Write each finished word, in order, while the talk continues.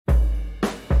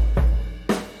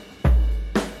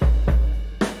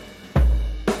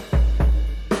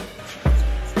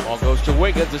goes to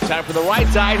Wiggins. It's time for the right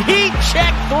side. Heat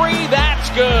check three. That's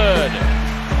good.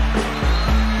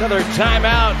 Another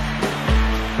timeout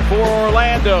for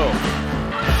Orlando.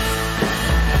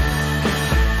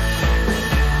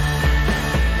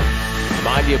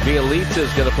 Nemanja Bejelica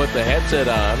is going to put the headset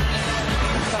on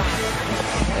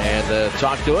and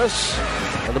talk to us.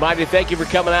 Nemanja, thank you for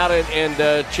coming out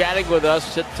and chatting with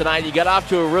us tonight. You got off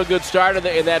to a real good start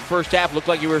in that first half. Looked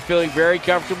like you were feeling very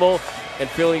comfortable and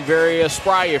feeling very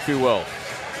spry, if you will.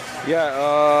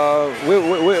 Yeah,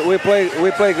 we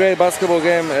play great basketball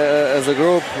game as a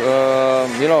group.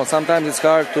 Sometimes it's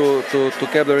hard to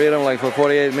keep the rhythm. Like for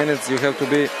 48 minutes, you have to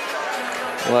be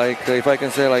like, if I can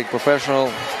say, like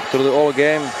professional through the whole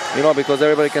game. Because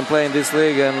everybody can play in this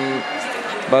league,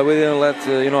 but we didn't let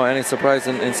any surprise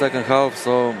in second half.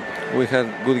 So we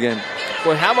had good game.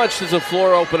 Well, how much does the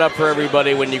floor open up for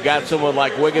everybody when you got someone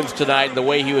like Wiggins tonight and the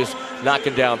way he was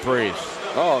knocking down threes?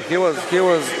 Oh, he was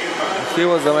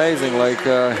amazing. Like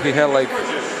he had like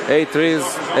 8 threes,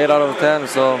 8 out of 10.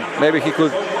 So maybe he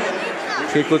could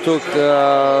took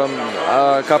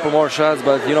a couple more shots,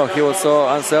 but he was so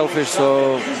unselfish.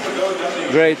 So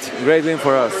great win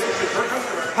for us.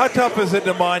 How tough is it,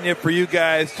 Nemanja, for you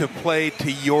guys to play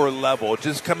to your level?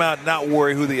 Just come out, not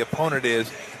worry who the opponent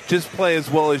is. Just play as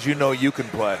well as you know you can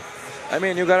play. I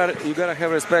mean, you gotta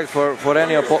have respect for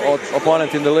any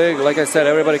opponent in the league. Like I said,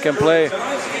 everybody can play.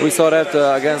 We saw that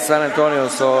against San Antonio,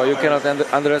 so you cannot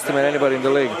underestimate anybody in the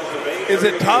league. Is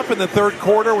it tough in the third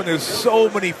quarter when there's so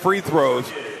many free throws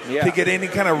to get any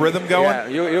kind of rhythm going? Yeah,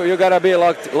 you gotta be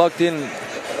locked in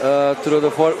through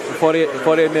the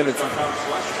 48 minutes.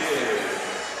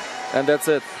 And that's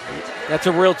it. It's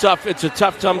a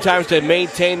tough sometimes to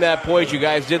maintain that poise. You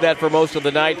guys did that for most of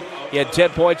the night. You had 10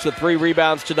 points with 3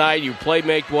 rebounds tonight. You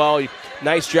make well.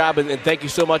 Nice job, and thank you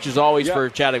so much as always for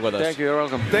chatting with us. Thank you. You're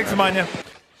welcome. Thanks, Nemanja.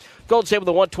 Golden State with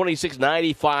a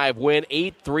 126-95 win.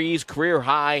 8 threes, career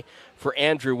high for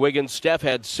Andrew Wiggins. Steph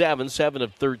had 7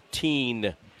 of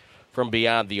 13 from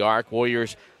beyond the arc.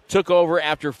 Warriors took over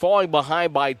after falling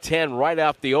behind by 10 right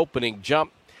off the opening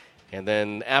jump. And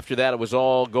then after that, it was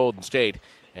all Golden State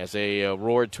as they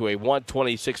roared to a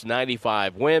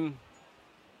 126-95 win.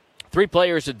 3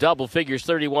 players at double figures,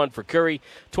 31 for Curry,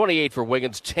 28 for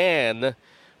Wiggins, 10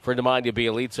 for Nemanja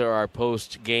Bejelica, our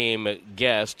post-game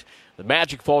guest. The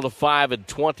Magic fall to 5 and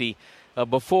 20.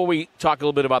 Before we talk a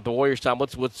little bit about the Warriors, Tom,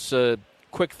 what's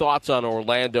quick thoughts on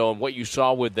Orlando and what you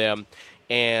saw with them,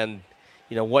 and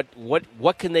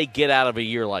what can they get out of a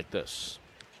year like this?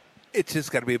 It's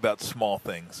just got to be about small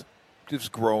things.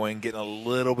 Just growing, getting a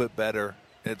little bit better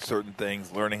at certain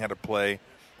things, learning how to play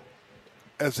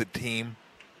as a team.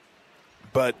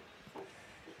 But,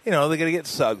 they got to get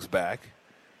Suggs back.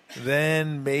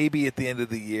 Then maybe at the end of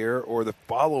the year or the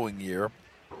following year,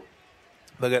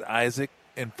 they'll get Isaac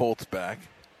and Fultz back.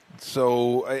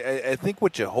 So I think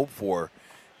what you hope for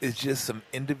is just some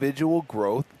individual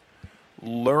growth,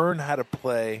 learn how to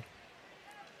play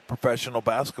professional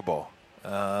basketball.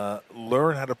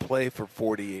 Learn how to play for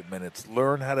 48 minutes.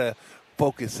 Learn how to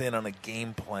focus in on a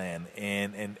game plan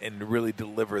and really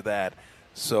deliver that.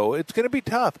 So it's going to be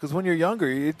tough because when you're younger,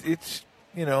 it's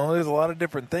there's a lot of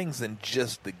different things than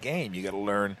just the game. You got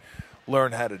to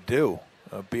learn how to do.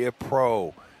 Be a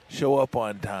pro. Show up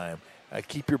on time.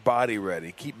 Keep your body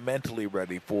ready. Keep mentally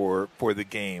ready for the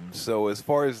game. So as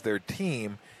far as their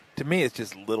team, to me, it's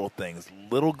just little things,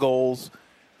 little goals.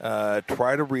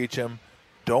 Try to reach them.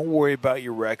 Don't worry about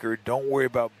your record. Don't worry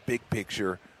about big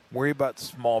picture. Worry about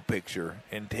small picture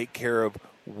and take care of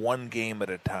one game at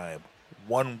a time,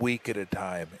 1 week at a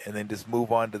time, and then just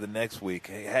move on to the next week.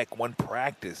 Heck, one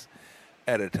practice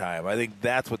at a time. I think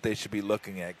that's what they should be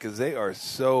looking at because they are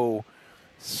so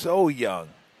young.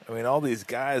 I mean, all these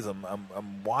guys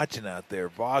I'm watching out there.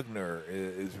 Wagner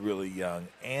is really young.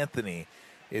 Anthony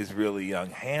is really young.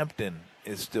 Hampton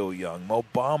is still young. Mo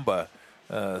Bamba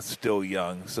still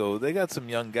young. So they got some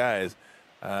young guys.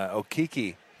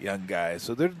 Okiki, young guys.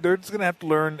 So they're just going to have to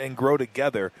learn and grow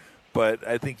together. But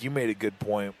I think you made a good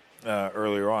point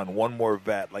earlier on. One more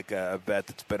vet, like a vet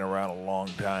that's been around a long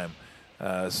time,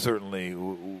 certainly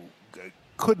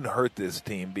couldn't hurt this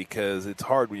team because it's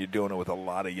hard when you're doing it with a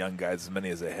lot of young guys, as many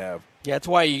as they have. Yeah, that's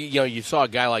why you saw a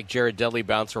guy like Jared Dudley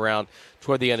bounce around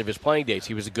toward the end of his playing days.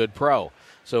 He was a good pro.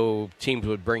 So teams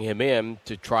would bring him in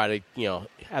to try to,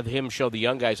 have him show the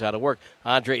young guys how to work.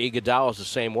 Andre Iguodala is the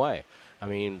same way. I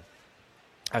mean,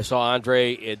 I saw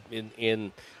Andre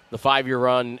in the 5-year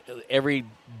run every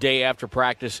day after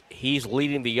practice. He's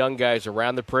leading the young guys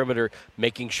around the perimeter,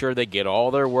 making sure they get all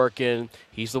their work in.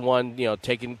 He's the one,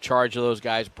 taking charge of those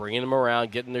guys, bringing them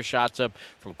around, getting their shots up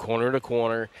from corner to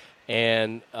corner.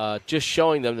 and just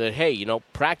showing them that, hey,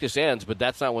 practice ends, but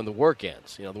that's not when the work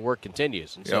ends. The work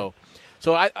continues. And so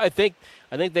I think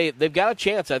they've got a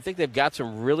chance. I think they've got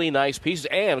some really nice pieces,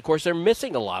 and of course they're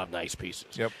missing a lot of nice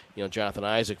pieces. Yep. Jonathan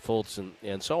Isaac, Fultz,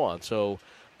 and so on. So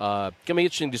it's going to be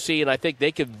interesting to see, and I think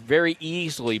they could very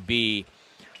easily be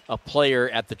a player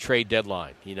at the trade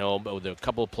deadline. With a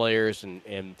couple of players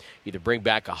and either bring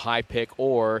back a high pick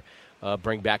or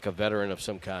bring back a veteran of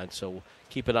some kind. So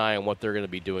keep an eye on what they're going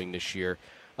to be doing this year.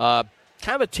 Kind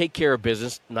of a take care of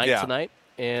business night tonight,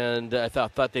 and I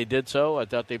thought they did so. I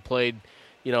thought they played,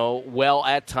 well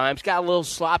at times. Got a little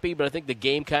sloppy, but I think the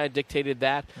game kind of dictated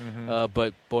that.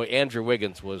 But boy, Andrew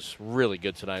Wiggins was really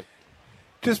good tonight.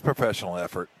 Just professional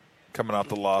effort coming off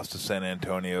the loss to San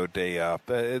Antonio, day off.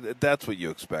 That's what you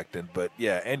expected. But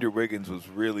yeah, Andrew Wiggins was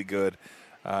really good.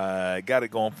 Got it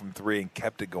going from 3 and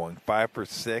kept it going. 5 for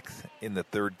 6 in the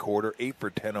third quarter, 8 for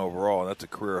 10 overall, and that's a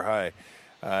career high.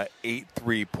 8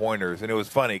 3-pointers. And it was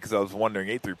funny because I was wondering,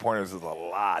 8 3-pointers is a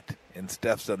lot, and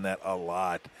Steph's done that a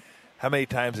lot. How many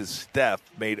times has Steph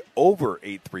made over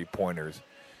 8 3-pointers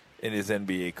in his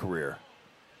NBA career?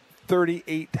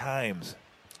 38 times.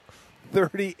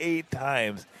 38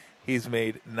 times he's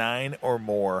made 9 or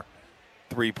more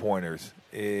 3-pointers.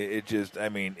 It's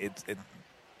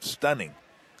stunning.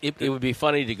 It would be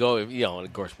funny to go, and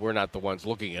of course we're not the ones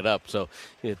looking it up, so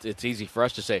it's easy for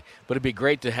us to say. But it'd be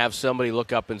great to have somebody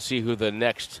look up and see who the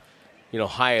next,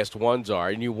 highest ones are,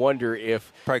 and you wonder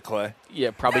if probably Clay.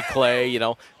 Yeah, probably Clay.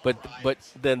 But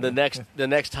then the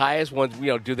next highest ones,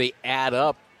 do they add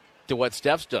up to what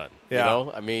Steph's done?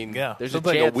 Yeah. There's sounds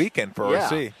a chance. like a weekend for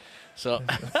RC. So.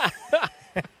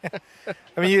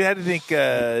 You had to think.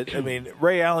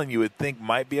 Ray Allen, you would think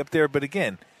might be up there, but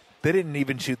again, they didn't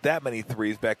even shoot that many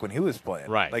threes back when he was playing.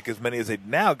 Right. Like as many as they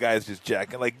now. Guys just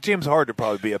jacking. Like James Harden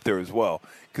probably be up there as well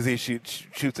because he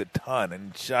shoots a ton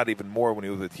and shot even more when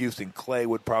he was with Houston. Clay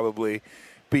would probably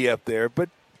be up there, but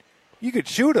you could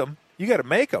shoot him. You got to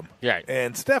make them. Right.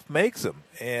 And Steph makes them,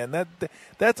 and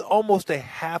that's almost a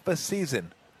half a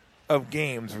season of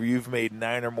games where you've made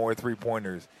 9 or more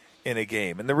 3-pointers in a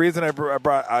game. And the reason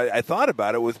I thought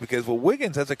about it was because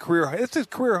Wiggins has a career high. It's his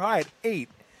career high at 8.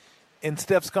 And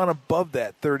Steph's gone above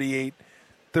that 38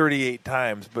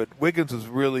 times. But Wiggins was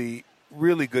really,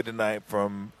 really good tonight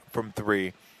from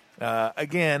 3.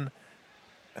 Again,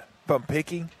 if I'm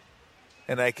picky,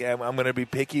 and I'm going to be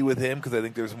picky with him because I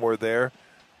think there's more there,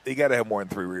 you got to have more than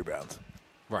 3 rebounds.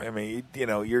 Right.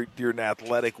 You're an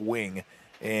athletic wing,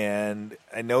 and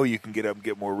I know you can get up and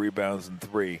get more rebounds than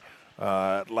 3.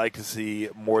 I'd like to see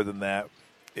more than that.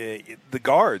 The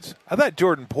guards, I thought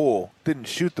Jordan Poole didn't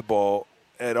shoot the ball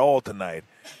at all tonight,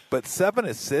 but 7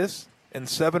 assists and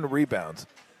 7 rebounds.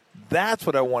 That's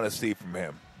what I want to see from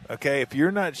him. Okay, if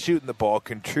you're not shooting the ball,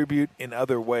 contribute in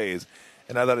other ways.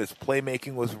 And I thought his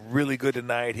playmaking was really good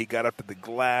tonight. He got up to the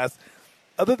glass.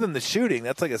 Other than the shooting,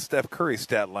 that's like a Steph Curry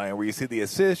stat line where you see the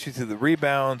assists, you see the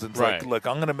rebounds, and it's like, look,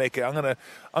 I'm going to make it. I'm going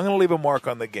to leave a mark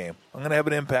on the game. I'm going to have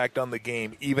an impact on the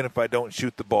game, even if I don't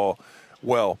shoot the ball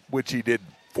well, which he did.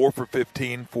 4 for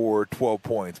 15 for 12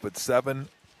 points, but 7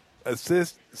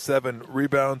 assists, 7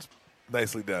 rebounds,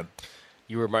 nicely done.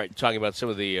 You were talking about some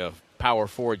of the power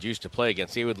forwards you used to play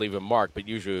against. He would leave a mark, but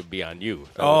usually it would be on you.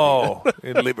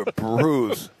 It'd leave a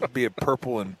bruise. It'd be a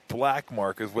purple and black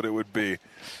mark is what it would be.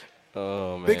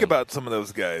 Oh, man. Think about some of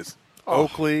those guys.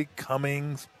 Oakley,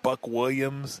 Cummings, Buck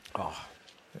Williams.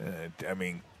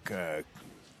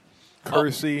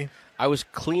 Kersey. I was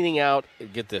cleaning out.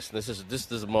 Get this. This is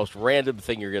the most random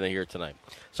thing you're going to hear tonight.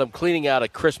 So I'm cleaning out a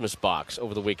Christmas box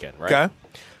over the weekend, right? Okay.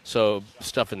 So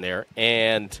stuff in there,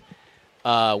 and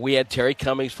we had Terry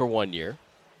Cummings for 1 year,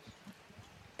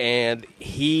 and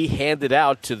he handed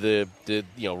out to the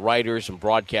writers and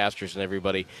broadcasters and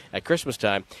everybody at Christmas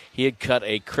time. He had cut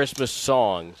a Christmas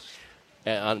song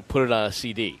and put it on a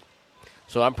CD.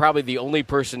 So I'm probably the only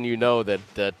person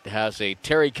that has a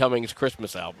Terry Cummings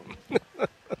Christmas album.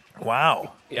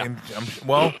 Wow. Yeah.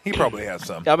 He probably has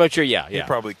some. I'm not sure. Yeah. He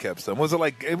probably kept some.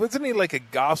 Wasn't he like a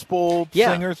gospel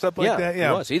singer, stuff like that?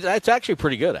 Yeah, he was. It's actually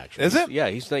pretty good, actually. Is it? Yeah,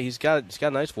 he's got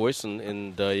a nice voice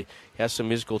and he has some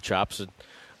musical chops. And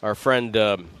our friend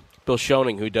Bill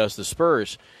Schoening, who does the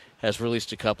Spurs, has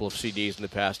released a couple of CDs in the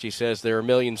past. He says they're a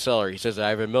million seller. He says I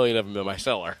have a million of them in my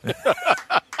cellar.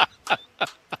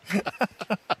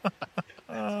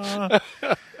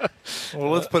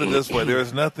 Well, let's put it this way: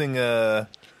 there's nothing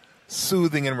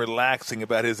soothing and relaxing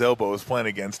about his elbows playing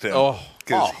against him.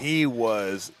 Because he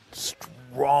was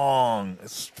strong,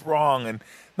 and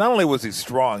not only was he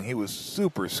strong, he was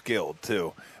super skilled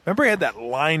too. Remember, he had that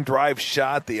line drive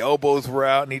shot. The elbows were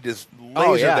out, and he just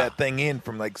lasered that thing in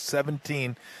from like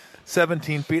 17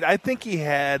 17 feet. I think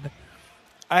I'm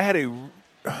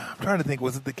trying to think,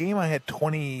 was it the game I had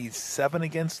 27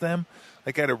 against them?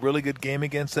 Like, I had a really good game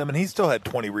against them, and he still had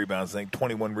 20 rebounds, I think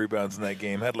 21 rebounds in that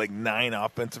game. Had like 9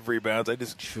 offensive rebounds.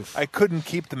 I couldn't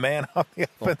keep the man off the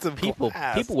offensive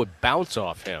glass. People would bounce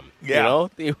off him. Yeah. You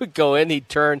know? He would go in, he'd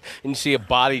turn, and you see a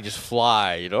body just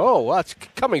fly. You know, oh, well, it's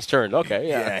Cummings' turn. Okay,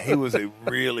 yeah. Yeah, he was a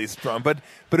really strong. But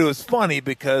it was funny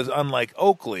because unlike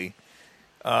Oakley,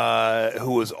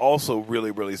 who was also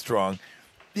really, really strong,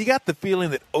 you got the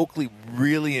feeling that Oakley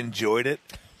really enjoyed it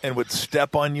and would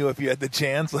step on you if you had the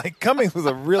chance. Like, Cummings was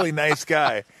a really nice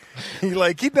guy. He'd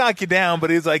knock you down, but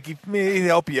he's like, he'd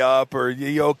help you up, or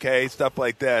you okay, stuff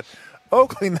like that.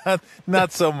 Oakley,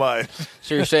 not so much.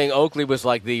 So you're saying Oakley was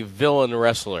like the villain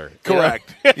wrestler.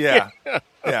 Correct. Yeah.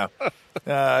 Yeah.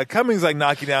 Cummings, like,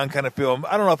 knock you down, kind of feel,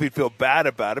 I don't know if he'd feel bad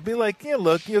about it. Be like, yeah,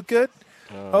 look, you good?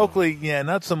 Oakley, yeah,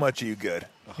 not so much. Are you good?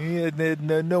 He had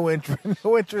no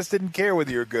interest, didn't care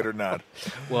whether you're good or not.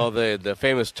 Well, the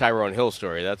famous Tyrone Hill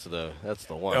story, that's the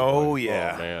one. Oh,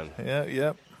 yeah. Oh, man.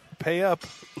 Yeah. Pay up.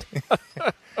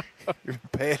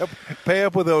 Pay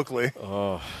up with Oakley.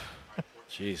 Oh,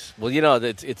 jeez. Well, you know,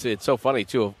 it's so funny,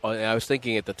 too. I was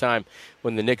thinking at the time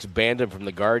when the Knicks banned him from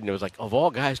the Garden, it was like, of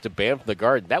all guys to ban from the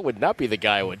Garden, that would not be the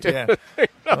guy I would do. Yeah.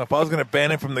 Well, if I was going to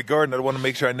ban him from the Garden, I'd want to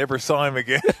make sure I never saw him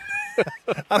again.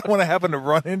 I don't want to happen to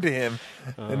run into him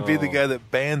and be the guy that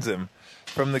bans him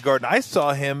from the Garden. I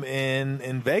saw him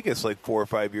in Vegas like 4 or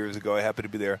 5 years ago. I happened to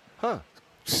be there. Huh.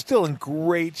 Still in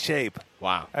great shape.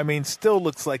 Wow. I mean, still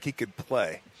looks like he could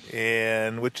play,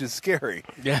 and which is scary.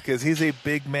 Yeah. Because he's a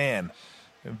big man.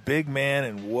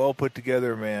 And well put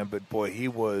together man. But, boy, he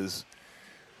was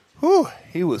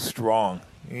strong.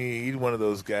 He's one of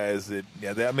those guys that,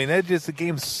 the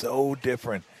game's so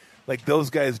different. Like, those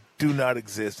guys do not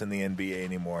exist in the NBA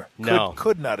anymore. No.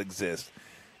 Could not exist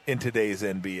in today's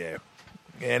NBA.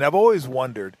 And I've always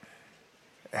wondered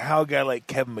how a guy like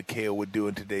Kevin McHale would do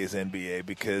in today's NBA,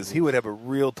 because he would have a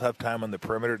real tough time on the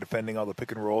perimeter defending all the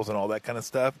pick and rolls and all that kind of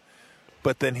stuff.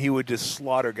 But then he would just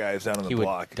slaughter guys down on the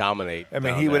block. He would dominate. I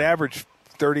mean, he would average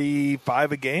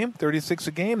 35 a game, 36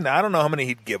 a game. Now, I don't know how many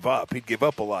he'd give up. He'd give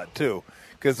up a lot, too,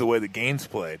 because of the way the game's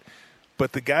played.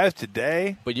 But the guys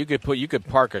today, but you could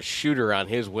park a shooter on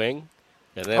his wing,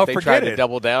 and then if they try to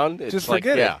double down, it's just like,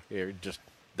 forget it. You're just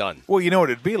done. Well, you know what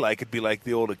it'd be like? It'd be like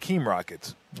the old Akeem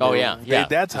Rockets. Oh yeah.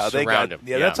 That's how they got. Him.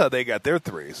 Yeah, that's how they got their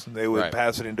threes. They would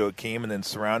pass it into Akeem and then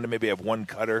surround him. Maybe have one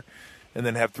cutter, and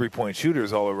then have 3-point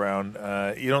shooters all around.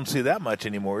 You don't see that much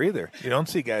anymore either. You don't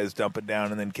see guys dump it down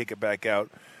and then kick it back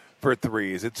out for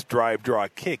threes. It's drive, draw,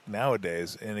 kick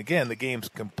nowadays. And again, the game's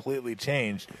completely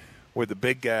changed, where the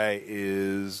big guy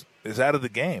is out of the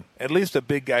game. At least a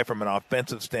big guy from an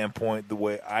offensive standpoint, the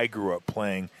way I grew up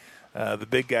playing. The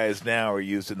big guys now are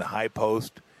used in the high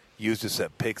post, used to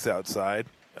set picks outside.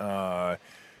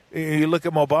 You look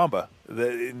at Mo Bamba,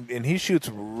 and he shoots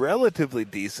relatively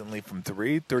decently from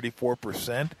 3,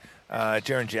 34%.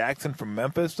 Jaren Jackson from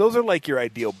Memphis. Those are like your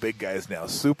ideal big guys now.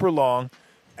 Super long,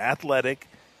 athletic,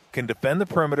 can defend the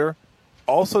perimeter,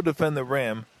 also defend the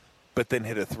rim, but then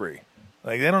hit a three.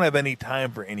 Like, they don't have any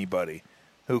time for anybody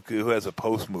who has a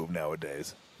post move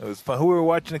nowadays. It was fun. Who we were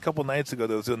watching a couple nights ago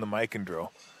that was doing the mic and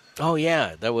drill? Oh,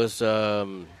 yeah. That was were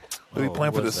you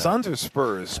playing for the Suns or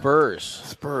Spurs?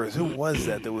 Spurs. Who was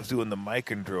that was doing the mic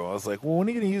and drill? I was like, well, when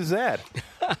are you going to use that?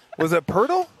 Was that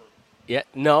Pirtle? Yeah.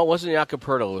 No, it wasn't Jakob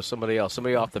Pirtle. It was somebody else.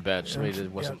 Somebody off the bench. Somebody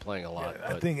that wasn't playing a lot.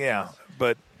 I think,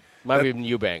 but might have been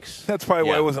Eubanks. That's probably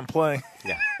why I wasn't playing.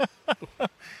 Yeah.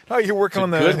 Oh, you're working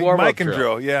on the mic and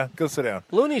drill. Yeah, go sit down.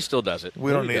 Looney still does it.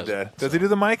 We don't need that. Does he do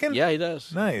the micing? Yeah, he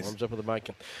does. Nice. Warms up with the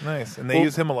micing. Nice. And they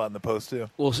use him a lot in the post, too.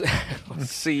 We'll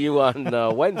see you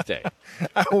on Wednesday.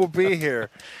 I will be here.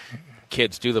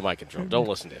 Kids, do the mic and drill. Don't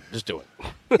listen to him. Just do it.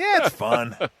 Yeah, it's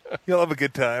fun. You'll have a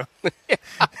good time. It's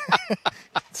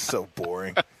so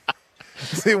boring.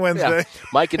 See you Wednesday. Yeah.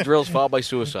 Mike and drills followed by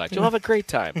suicide. You'll have a great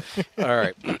time. All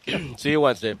right. See you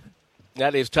Wednesday.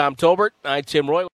 That is Tom Tolbert. I'm Tim Roye.